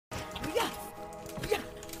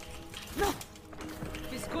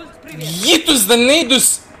Yeetus the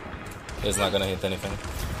nadus! It's not gonna hit anything.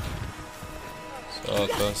 So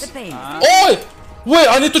close. Oh! Wait,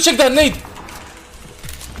 I need to check that nade!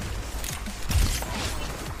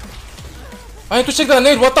 I need to check that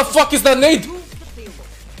nade. What the fuck is that nade?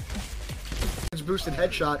 It's boosted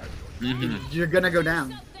headshot. You're gonna go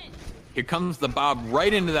down. Here comes the Bob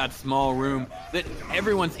right into that small room that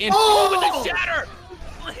everyone's in. Oh, with the shatter!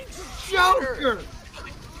 Joker!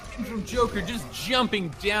 From Joker just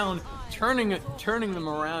jumping down, turning them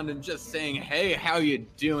around and just saying, "Hey, how you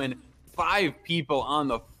doing?" 5 people on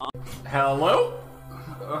the phone. Hello?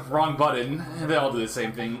 Wrong button. They all do the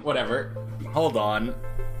same thing. Whatever. Hold on.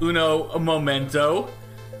 Uno momento.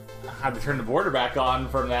 I had to turn the border back on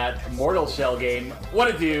from that Mortal Shell game.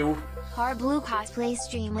 What to do? Our blue cosplay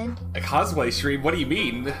streaming. A cosplay stream? What do you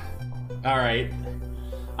mean? Alright.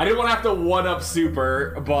 I didn't want to have to one-up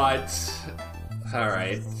Super, but...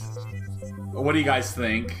 Alright. What do you guys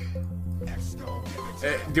think?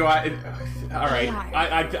 Do I... Alright.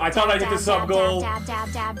 I thought I'd hit the sub goal.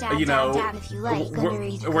 You know,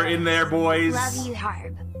 we're in there, boys. Love you,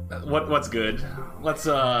 Harb. What's good? Let's,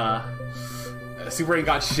 Super ain't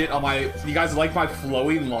got shit on my... You guys like my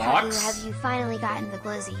flowing locks? Have you finally gotten the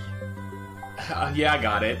glizzy? Yeah, I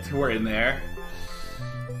got it. We're in there.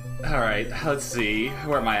 Alright, let's see.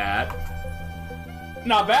 Where am I at?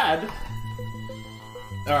 Not bad.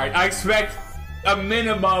 Alright, I expect a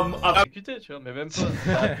minimum of... Exécuté, tu vois, mais même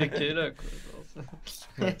pas appliqué là,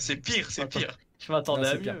 quoi. C'est pire, c'est pire. Je m'attendais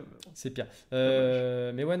à mieux. C'est pire.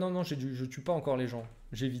 Mais ouais, non, je tue pas encore les gens.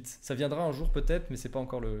 J'évite. Ça viendra un jour peut-être, mais c'est pas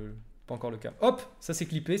encore le cas. Hop, ça c'est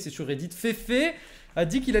clippé, c'est sur Reddit. Féfé a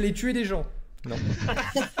dit qu'il allait tuer des gens. Non.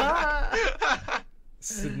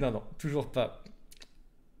 Non, toujours pas.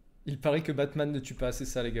 Il paraît que Batman ne tue pas, c'est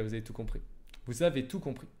ça les gars, vous avez tout compris. Vous avez tout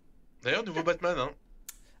compris. D'ailleurs, nouveau Batman, hein.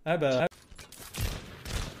 Ah bah...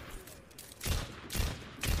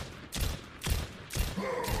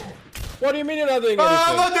 What do you mean you're not doing anything?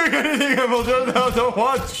 I'm not doing anything, I will don't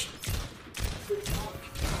watch!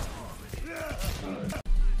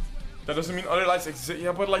 That doesn't mean other lights exist.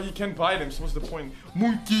 Yeah, but like you can't buy them, so what's the point?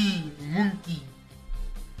 Monkey!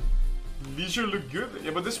 Leisure look good?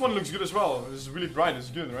 Yeah, but this one looks good as well. It's really bright, it's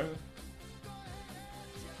good, right?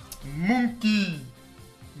 Monkey!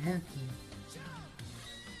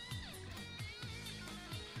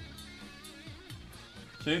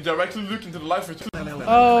 Can you directly look into the light for 2?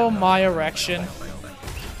 Oh, my erection.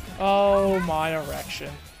 Oh, my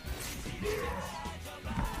erection.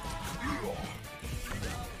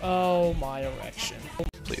 Oh, my erection.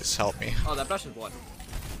 Please help me. Oh, that flash is blood.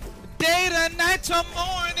 Day to night to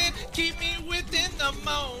morning, keep me within the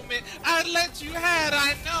moment. I'd let you had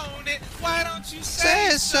I known it. Why don't you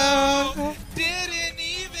say so? Didn't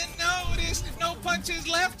even notice, no punches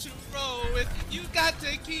left to roll with. You got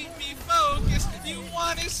to keep me focused. You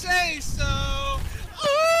wanna say so? Ooh!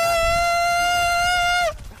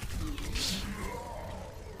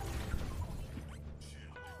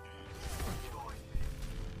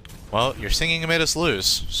 Well, your singing made us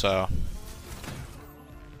lose, so...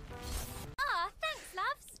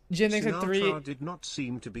 Sinatra did not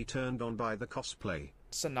seem to be turned on by the cosplay.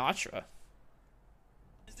 Sinatra.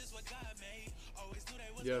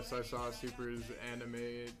 Yes, I saw Super's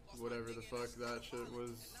anime, whatever the fuck that shit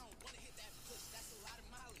was.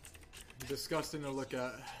 Disgusting to look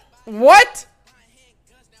at. What?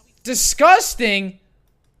 Disgusting?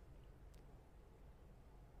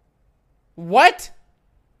 What?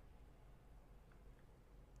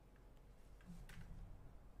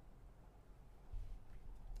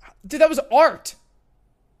 Dude, that was art.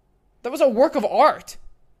 That was a work of art.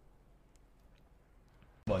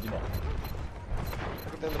 Bon, dis-moi.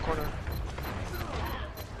 Look in the corner.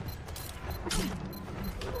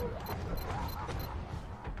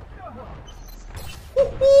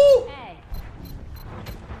 Hey.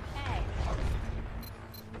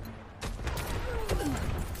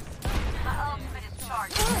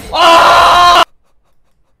 Ah!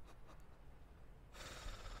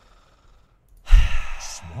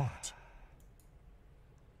 Smart.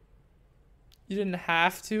 You didn't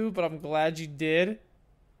have to, but I'm glad you did.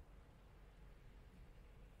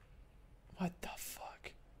 What the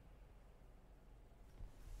fuck?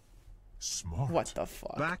 Smart. What the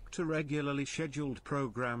fuck? Back to regularly scheduled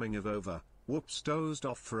programming of Over. Whoops, dozed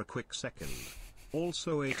off for a quick second.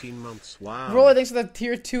 Also 18 months, wow. Roller, thanks for the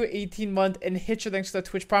tier 2 18-month, and Hitcher, thanks for the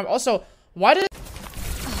Twitch Prime. Also, why did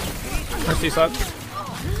I see that?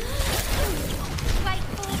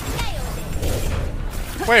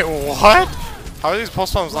 Wait, what? How are these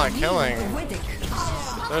pulse bombs not killing?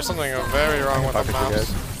 There's something very wrong with the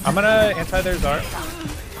maps. I'm gonna anti their Zart.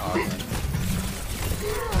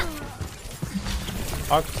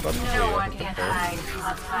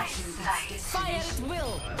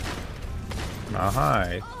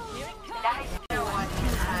 Hi.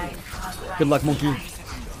 Good luck, monkey.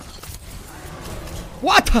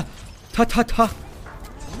 What? Ta ta ta.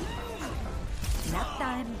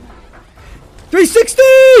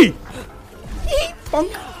 360!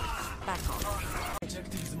 Bonk.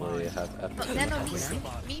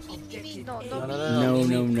 No.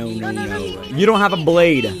 You don't have a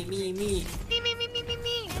blade.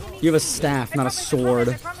 You have a staff, not a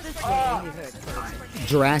sword.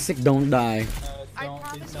 Jurassic, don't die.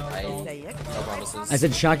 I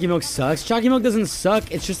said Chalky Milk sucks. Chalky Milk doesn't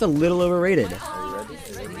suck. It's just a little overrated.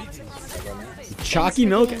 Chalky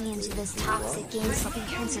Milk.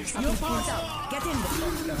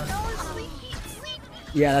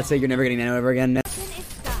 Yeah, that's it. You're never getting nano ever again.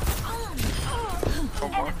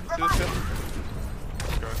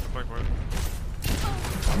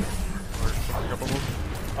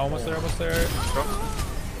 Almost there.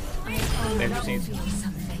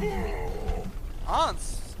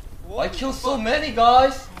 Ants? Why kill so many,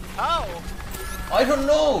 guys? How? I don't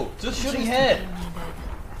know. Just shooting head.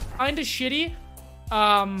 Kinda shitty.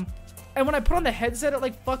 And when I put on the headset, it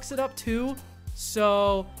like fucks it up too.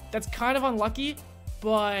 So that's kind of unlucky.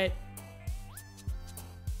 But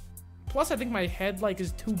plus, I think my head like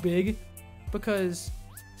is too big because.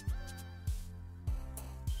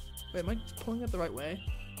 Wait, am I pulling it the right way?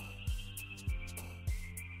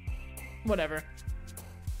 Whatever.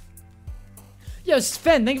 Yo,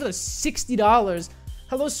 Sven, thank you for the $60.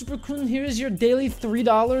 Hello, Super Kun. Here is your daily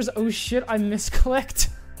 $3. Oh shit, I miscollect.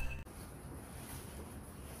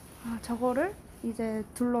 아, 저거를 이제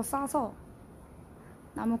둘러싸서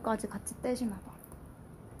나뭇가지 같이 떼시나 봐.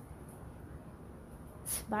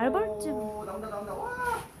 말벌집. 오, 나온다.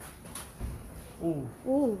 와! 오.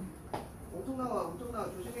 엄청 나와.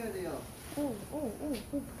 조심해야 돼요. 오.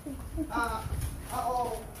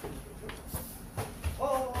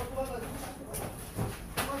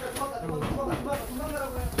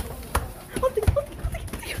 도망가라고 해.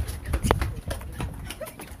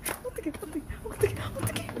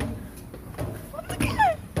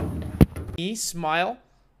 Smile.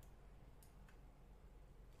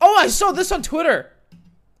 Oh, I saw this on Twitter.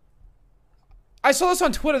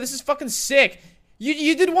 This is fucking sick.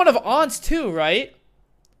 You did one of Aunt's too, right?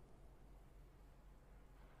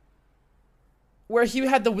 Where he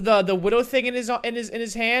had the widow thing in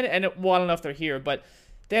his hand, and well, I don't know if they're here, but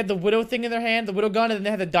they had the widow thing in their hand, the widow gun, and then they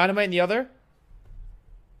had the dynamite in the other.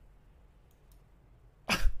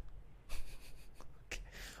 Oh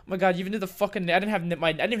my god, you even did the fucking. I didn't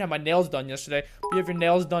even have my nails done yesterday. But you have your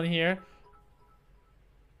nails done here.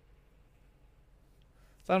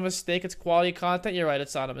 It's not a mistake. It's quality content. You're right.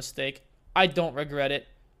 It's not a mistake. I don't regret it.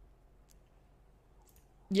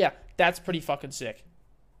 Yeah, that's pretty fucking sick.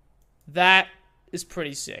 That is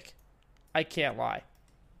pretty sick. I can't lie.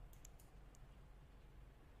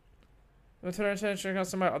 I'm going to check out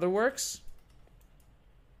some of my other works.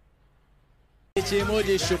 Ritmo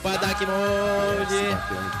de chupada que molde.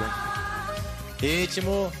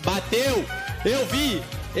 Ritmo. Bateu. Eu vi.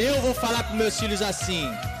 Eu vou falar pros meus filhos assim.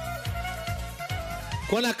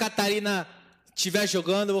 Quando a Catarina estiver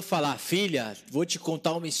jogando, eu vou falar: filha, vou te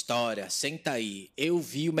contar uma história. Senta aí. Eu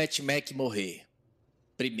vi o Matt Mac morrer.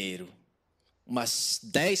 Primeiro. Umas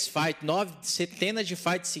 10 fights, 9 centenas de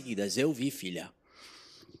fights seguidas. Eu vi, filha.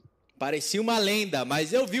 Parecia uma lenda,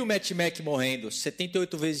 mas eu vi o Matt Mac morrendo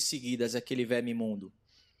 78 vezes seguidas, aquele verme imundo.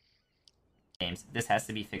 This has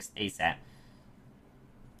to be fixed ASAP.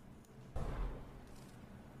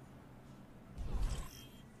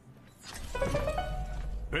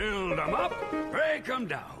 Build them up, break them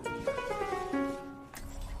down.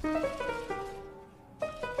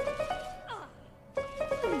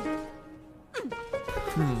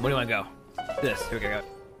 Where do I go? This. Here we go.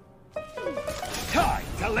 Time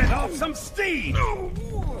to let off some steam!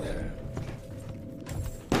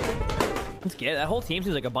 Let's get it. That whole team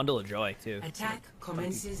seems like a bundle of joy, too. Attack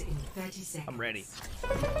commences in 30 seconds. I'm ready.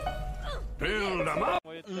 Build them up!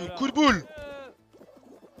 Coup de boule!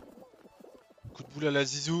 Coup de boule à la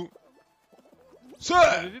Zizou.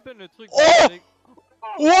 Oh!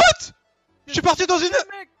 What? Je suis parti dans une...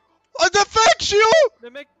 What the fuck, je suis où? Le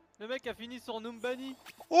mec a fini sur Numbani.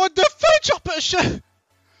 What the fuck,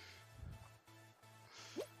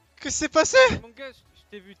 Qu'est-ce qui s'est passé? Mon gars, je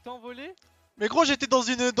t'ai vu t'envoler. Mais gros, j'étais dans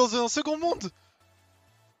un second monde.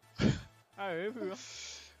 Ah ouais, ouais.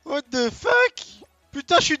 What the fuck?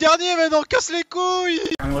 Putain, je suis dernier maintenant, casse les couilles.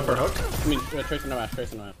 I'm looking for hook. I mean, tracing the match,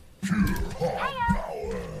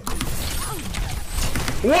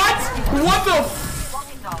 What? What the f-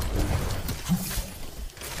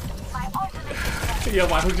 Yeah,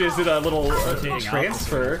 why would you just did a little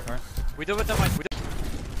transfer? We do it the mic.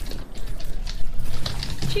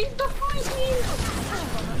 She's behind me.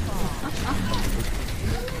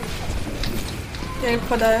 Я им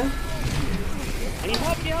попадаю.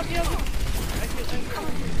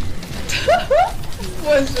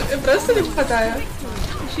 Боже, я просто не попадаю.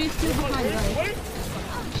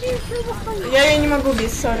 Я ее не могу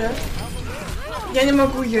бить, сори. Я не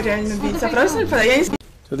могу ее реально бить. Я просто не попадаю. Я не...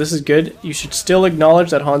 So this is good. You should still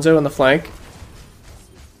acknowledge that Hanzo on the flank.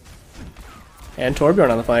 And Torbjorn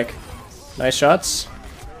on the flank. Nice shots.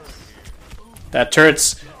 That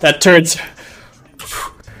turret's...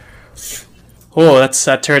 Oh,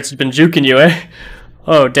 that turret's been juking you, eh?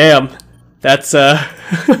 Oh, damn. That's,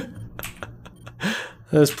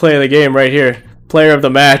 Let's play the game right here. Player of the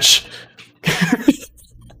match.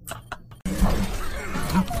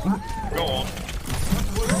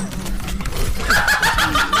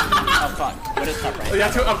 Yeah,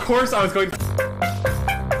 of course I was going.